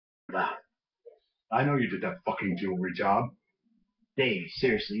about? I know you did that fucking jewelry job. Dave,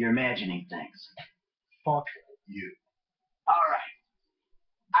 seriously, you're imagining things. Fuck you. All right.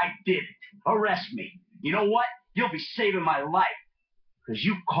 I did it. Arrest me. You know what? You'll be saving my life. Because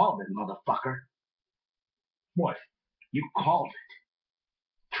you called it, motherfucker. What? You called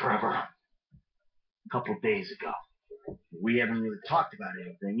it. Trevor. A couple days ago. We haven't really talked about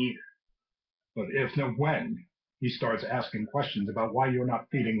anything either. But if no when, he starts asking questions about why you're not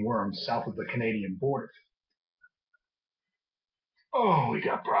feeding worms south of the Canadian border. Oh, we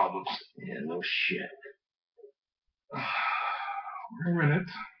got problems. Yeah, no shit. We're in it.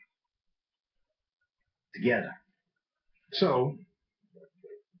 Together. So,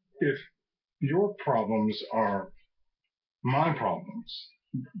 if your problems are my problems,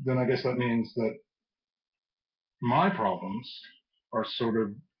 then I guess that means that my problems are sort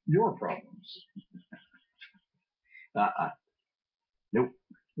of your problems. Nope.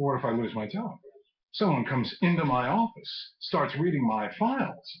 What if I lose my job? Someone comes into my office, starts reading my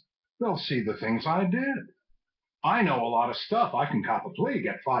files. They'll see the things I did. I know a lot of stuff. I can cop a plea,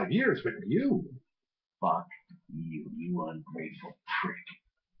 get 5 years, but you... Fuck you ungrateful prick.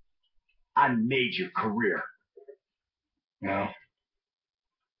 I made your career. No.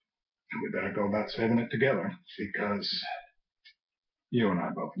 We better go about saving it together, because you and I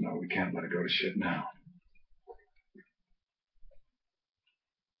both know we can't let it go to shit now.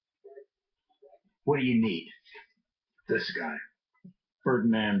 What do you need? This guy,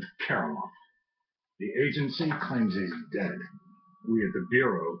 Ferdinand Karamov. The agency claims he's dead. We at the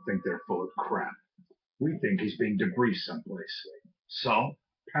Bureau think they're full of crap. We think he's being debriefed someplace. So,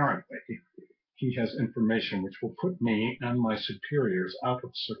 apparently, he has information which will put me and my superiors out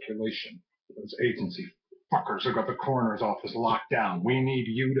of circulation. Those agency fuckers have got the coroner's office locked down. We need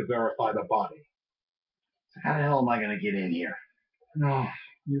you to verify the body. How the hell am I going to get in here? No,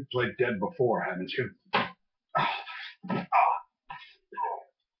 you've played dead before, haven't you?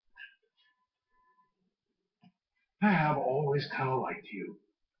 I have always kind of liked you.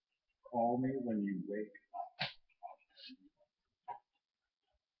 Call me when you wake up.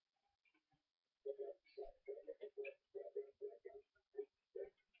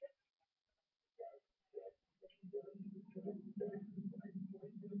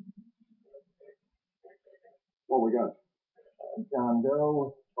 What we got? John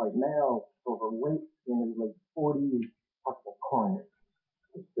Doe, white male, overweight, in his late 40s, possible corner.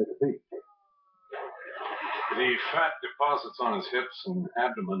 Let's take a peek. The fat deposits on his hips and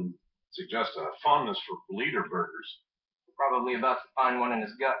abdomen suggest a fondness for bleeder burgers. Probably about to find one in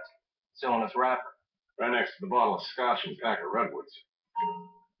his gut, still in its wrapper. Right next to the bottle of scotch and pack of redwoods.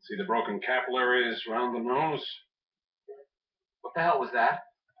 See the broken capillaries around the nose? What the hell was that?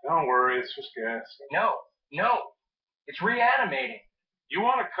 Don't worry, it's just gas. No, it's reanimating. You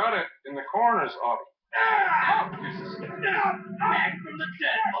want to cut it in the coroner's office. Back from the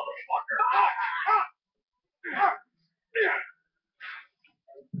dead, motherfucker!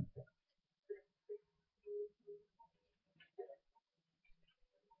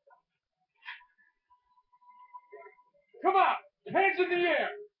 Come on, hands in the air.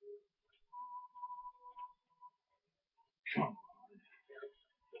 Come on.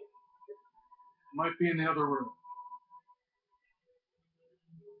 Might be in the other room.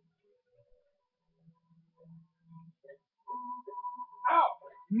 Out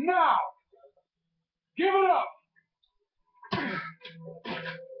now. Give it up.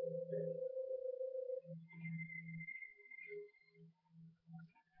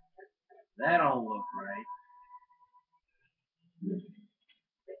 That don't look right.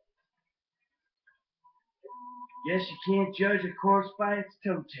 Guess you can't judge a corpse by its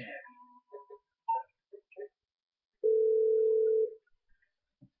toe tag.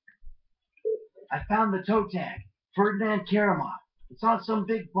 I found the toe tag. Ferdinand Karamov. It's on some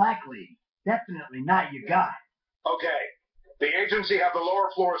big black lady. Definitely not your guy. Okay. The agency have the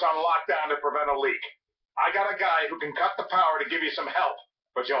lower floors on lockdown to prevent a leak. I got a guy who can cut the power to give you some help,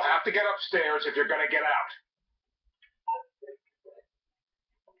 but you'll have to get upstairs if you're going to get out.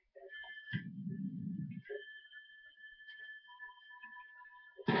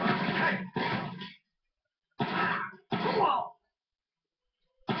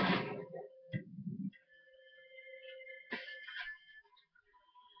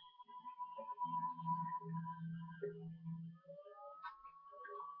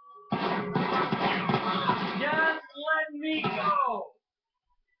 Just let me go!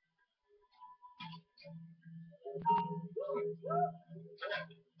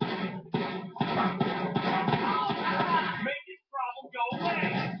 Make this problem go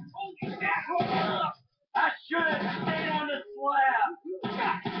away! Holy asshole! I should have stayed on the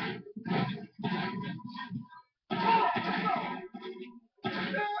slab!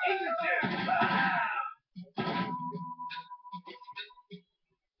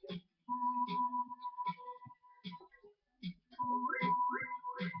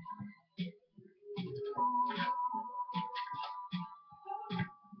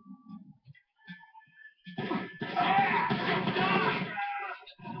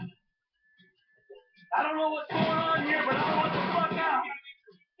 know what's going on here, but I want the fuck out.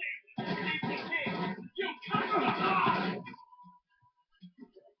 You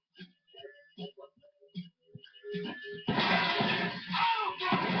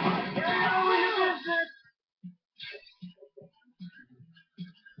get over your business.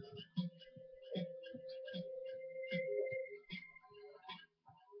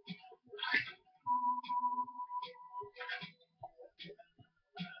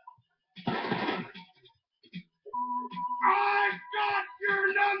 I got your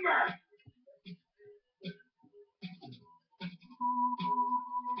number!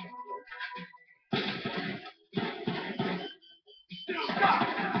 Stop!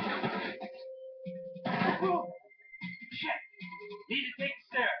 Shit! Need to take the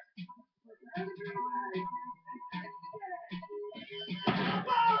stairs.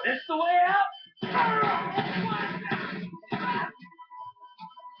 This the way out?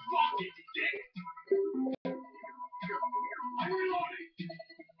 Fucking dick! I'm reloading!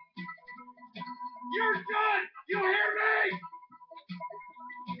 You're done! You hear me?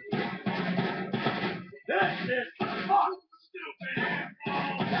 This is fuck, stupid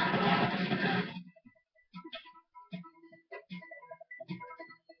asshole!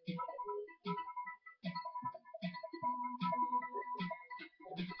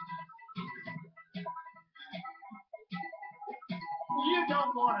 You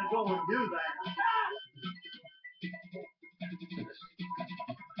don't want to go and do that.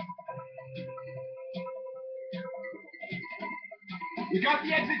 You got the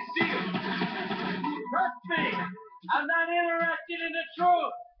exit sealed. Trust me, I'm not interested in the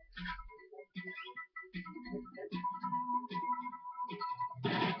truth.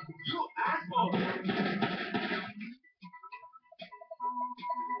 You asshole.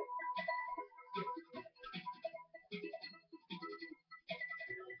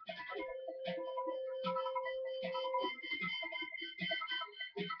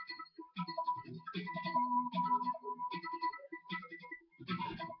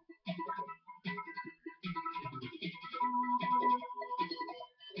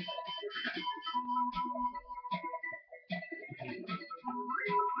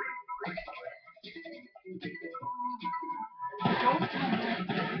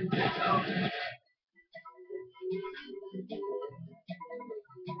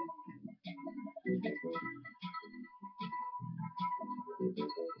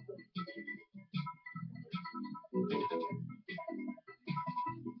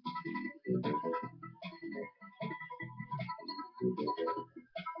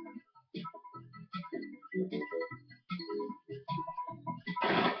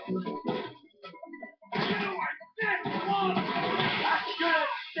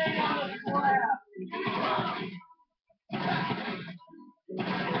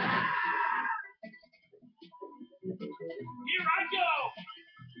 Here I go!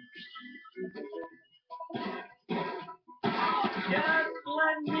 Just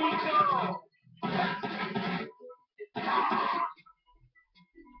let me go!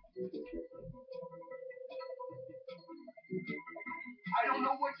 I don't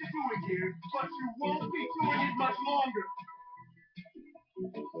know what you're doing here, but you won't be doing it much longer.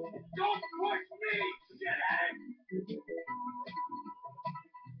 Don't push me, shithead!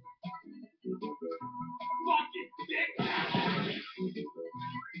 Fucking dick!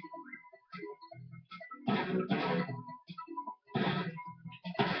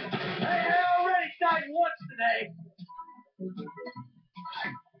 Hey, I already died once today.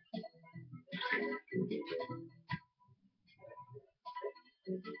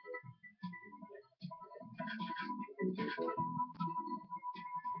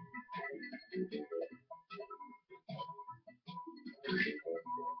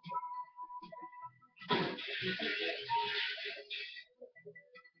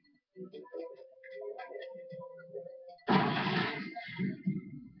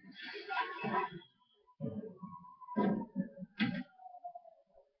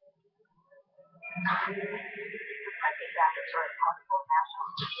 Hunting jackets are a possible national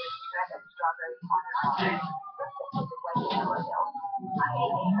security threat at Strawberry Corner Mall. Just a public website or bill.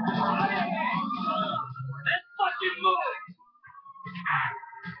 Let's fucking move!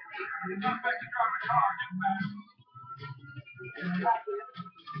 Not back to drive the car, get back.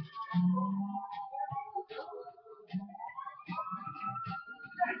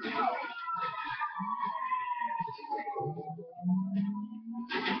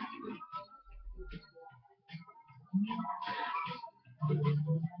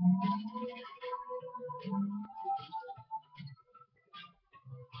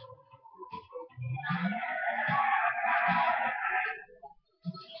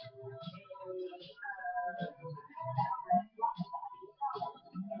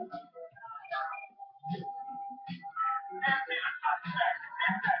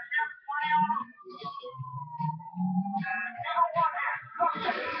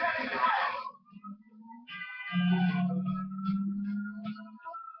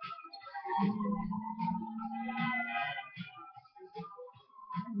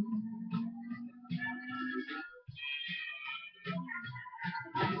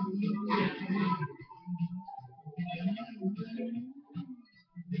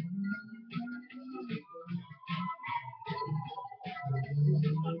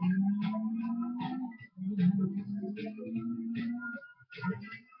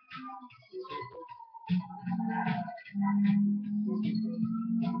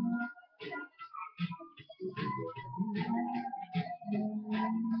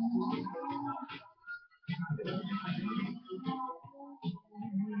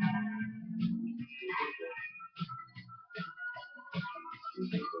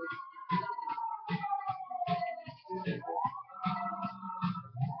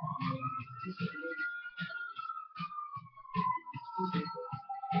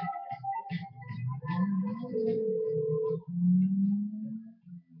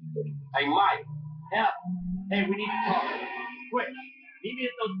 Hey, Mike. Yeah. Hey, we need to talk. Quick. Meet me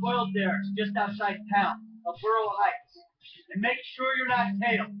at those oil derricks just outside town, of Borough Heights. And make sure you're not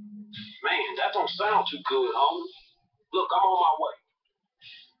tailed. Man, that don't sound too good, homie. Look, I'm on my way.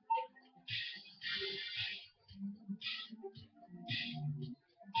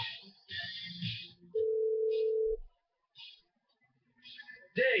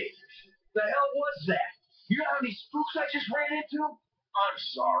 Dave, the hell was that? You know how many spooks I just ran into? I'm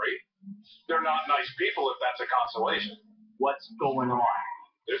sorry. They're not nice people, if that's a consolation. What's going on?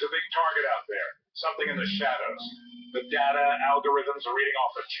 There's a big target out there. Something in the shadows. The data algorithms are reading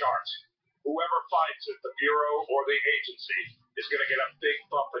off the charts. Whoever fights it, the Bureau or the agency, is going to get a big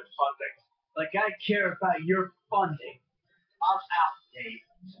bump in funding. Like I care about your funding. I'm out, Dave.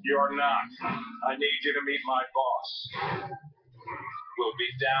 You're not. I need you to meet my boss. We'll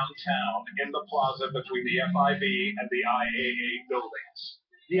be downtown in the plaza between the FIB and the IAA buildings.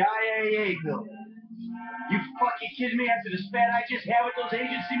 The IAA building. You fucking kidding me after the spat I just had with those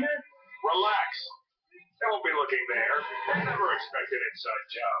agency men? Relax. They won't be looking there. They never expect an inside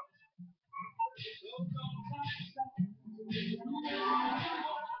job.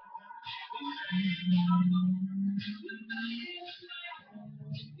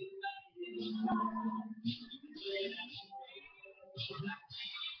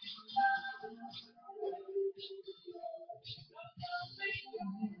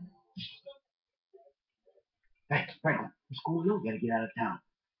 Hey, Franklin, what's going on? You gotta get out of town.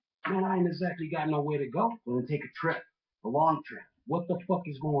 Man, I ain't exactly got nowhere to go. We're gonna take a trip. A long trip. What the fuck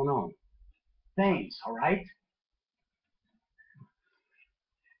is going on? Things, alright?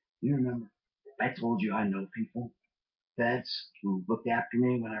 You remember, I told you I know people, vets, who looked after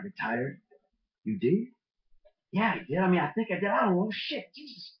me when I retired. You did? Yeah, I did. I mean, I think I did. I don't know. Shit.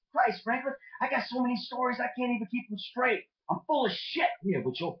 Jesus Christ, Franklin. I got so many stories I can't even keep them straight. I'm full of shit. Yeah,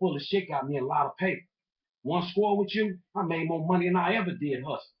 but your full of shit got me a lot of paper. One score with you, I made more money than I ever did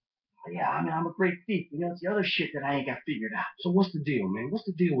hustling. Yeah, I mean, I'm a great thief. You know, it's the other shit that I ain't got figured out. So what's the deal, man? What's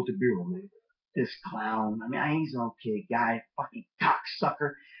the deal with the Bureau, man? This clown. I mean, he's an okay guy. Fucking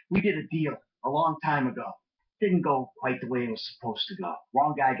cocksucker. We did a deal a long time ago. Didn't go quite the way it was supposed to go.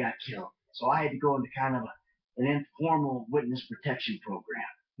 Wrong guy got killed. So I had to go into kind of an informal witness protection program.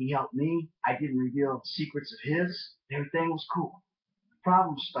 He helped me. I didn't reveal secrets of his. Everything was cool. The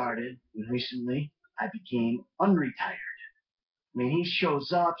problem started when recently I became unretired. I mean, he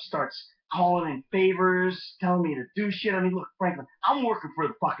shows up, starts calling in favors, telling me to do shit. I mean, look, Franklin, I'm working for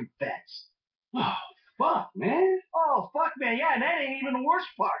the fucking feds. Oh, fuck, man. Oh, fuck, man. Yeah, and that ain't even the worst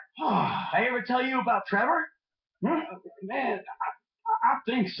part. I ever tell you about Trevor? Man, I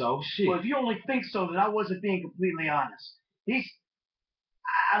think so. Shit. Well, if you only think so, then I wasn't being completely honest. He's,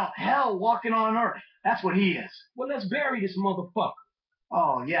 I don't know, hell walking on earth. That's what he is. Well, let's bury this motherfucker.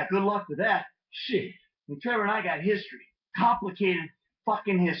 Oh, yeah, good luck with that. Shit. And Trevor and I got history. Complicated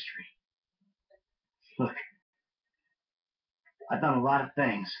fucking history. Look, I've done a lot of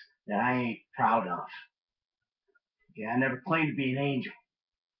things that I ain't proud of. Yeah, I never claimed to be an angel.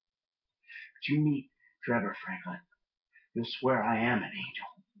 But you meet Trevor, Franklin, you'll swear I am an angel.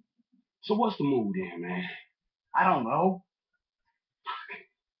 So what's the move then, man? I don't know.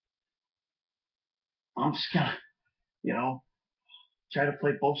 I'm just gonna, try to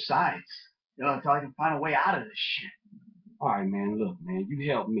play both sides. Until I can find a way out of this shit. All right, man, look, man,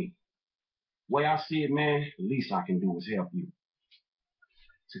 you help me. Way I see it, man, the least I can do is help you.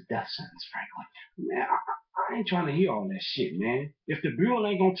 It's a death sentence, Franklin. Man, I ain't trying to hear all that shit, man. If the Bureau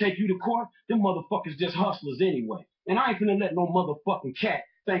ain't gonna take you to court, them motherfuckers just hustlers anyway. And I ain't gonna let no motherfucking cat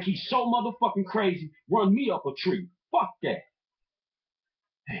think he's so motherfucking crazy run me up a tree. Fuck that.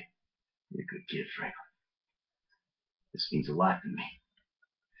 Hey, you're a good kid, Franklin. This means a lot to me.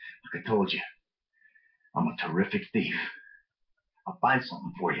 Like I told you, I'm a terrific thief. I'll find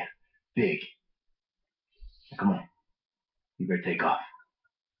something for you. Big. Now, come on. You better take off.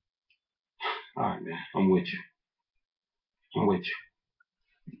 All right, man. I'm with you.